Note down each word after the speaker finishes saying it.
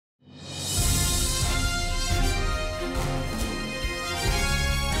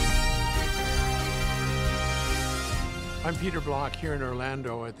I'm Peter Block here in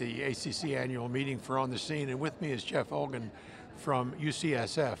Orlando at the ACC annual meeting for On the Scene, and with me is Jeff Olgan from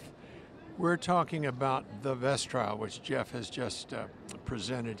UCSF. We're talking about the VEST trial, which Jeff has just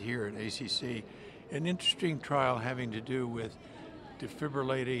presented here at ACC, an interesting trial having to do with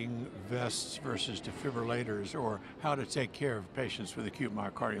defibrillating vests versus defibrillators, or how to take care of patients with acute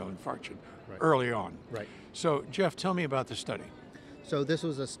myocardial infarction early on. Right. So Jeff, tell me about the study. So this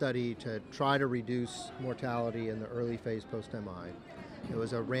was a study to try to reduce mortality in the early phase post-MI. It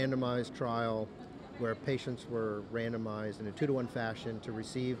was a randomized trial where patients were randomized in a 2-to-1 fashion to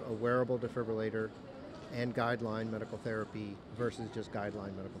receive a wearable defibrillator and guideline medical therapy versus just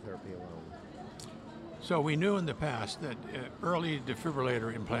guideline medical therapy alone. So we knew in the past that early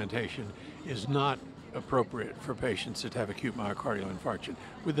defibrillator implantation is not appropriate for patients that have acute myocardial infarction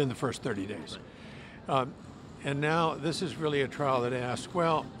within the first 30 days. And now this is really a trial that asks,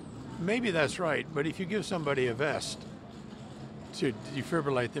 well, maybe that's right, but if you give somebody a vest to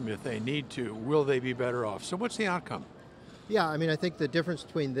defibrillate them if they need to, will they be better off? So what's the outcome? Yeah, I mean, I think the difference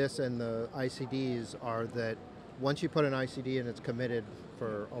between this and the ICDs are that once you put an ICD and it's committed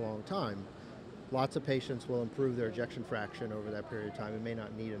for a long time, lots of patients will improve their ejection fraction over that period of time and may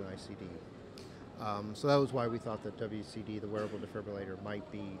not need an ICD. So that was why we thought that WCD, the wearable defibrillator,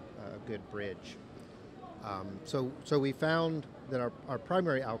 might be a good bridge. So we found that our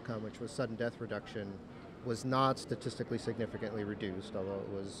primary outcome, which was sudden death reduction, was not statistically significantly reduced, although it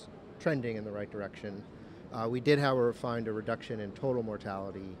was trending in the right direction. We did, however, find a reduction in total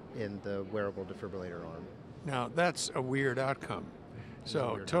mortality in the wearable defibrillator arm. Now, that's a weird outcome.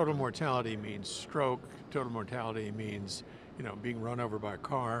 So total mortality means stroke, total mortality means, being run over by a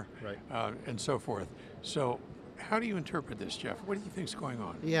car, and so forth. So how do you interpret this, Jeff? What do you think is going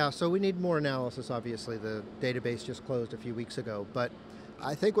on? Yeah, so we need more analysis, obviously. The database just closed a few weeks ago, but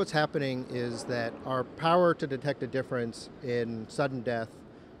I think what's happening is that our power to detect a difference in sudden death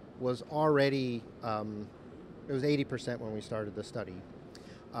was already, it was 80% when we started the study.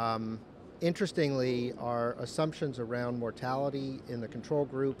 Interestingly, our assumptions around mortality in the control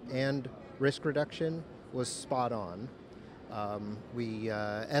group and risk reduction was spot on. We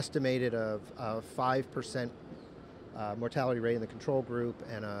estimated a 5% mortality rate in the control group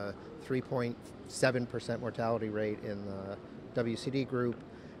and a 3.7% mortality rate in the WCD group,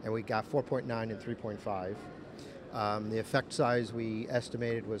 and we got 4.9 and 3.5. The effect size we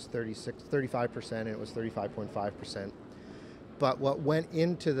estimated was 35%, and it was 35.5%. But what went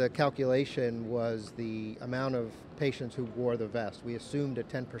into the calculation was the amount of patients who wore the vest. We assumed a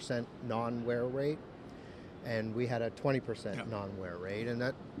 10% non-wear rate, and we had a 20% non-wear rate, and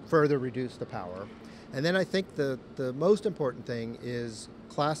that further reduced the power. And then I think the most important thing is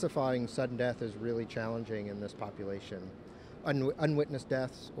classifying sudden death is really challenging in this population. Unwitnessed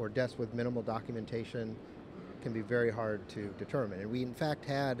deaths or deaths with minimal documentation can be very hard to determine. And we in fact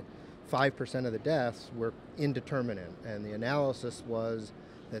had 5% of the deaths were indeterminate, and the analysis was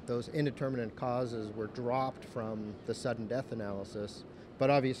that those indeterminate causes were dropped from the sudden death analysis, but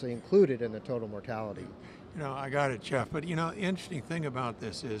obviously included in the total mortality. I got it, Jeff, but the interesting thing about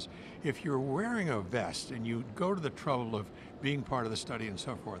this is if you're wearing a vest and you go to the trouble of being part of the study and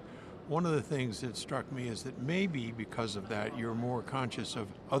so forth, one of the things that struck me is that maybe because of that you're more conscious of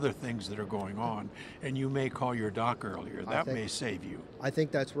other things that are going on, and you may call your doc earlier. That may save you. I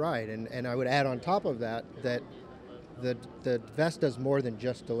think that's right, and I would add on top of that that the vest does more than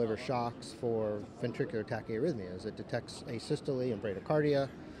just deliver shocks for ventricular tachyarrhythmias. It detects asystole and bradycardia.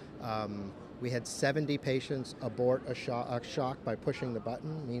 We had 70 patients abort a shock by pushing the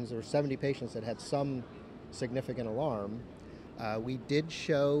button. It means there were 70 patients that had some significant alarm. We did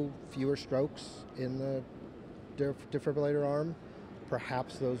show fewer strokes in the defibrillator arm.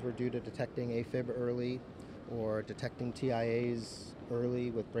 Perhaps those were due to detecting AFib early or detecting TIAs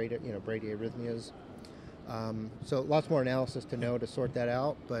early with bradyarrhythmias. So lots more analysis to know to sort that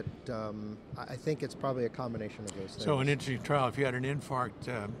out, but I think it's probably a combination of those things. So an interesting trial. If you had an infarct,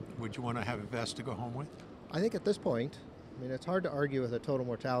 would you want to have a vest to go home with? I think at this point, it's hard to argue with a total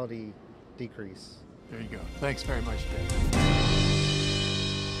mortality decrease. There you go. Thanks very much, Dave.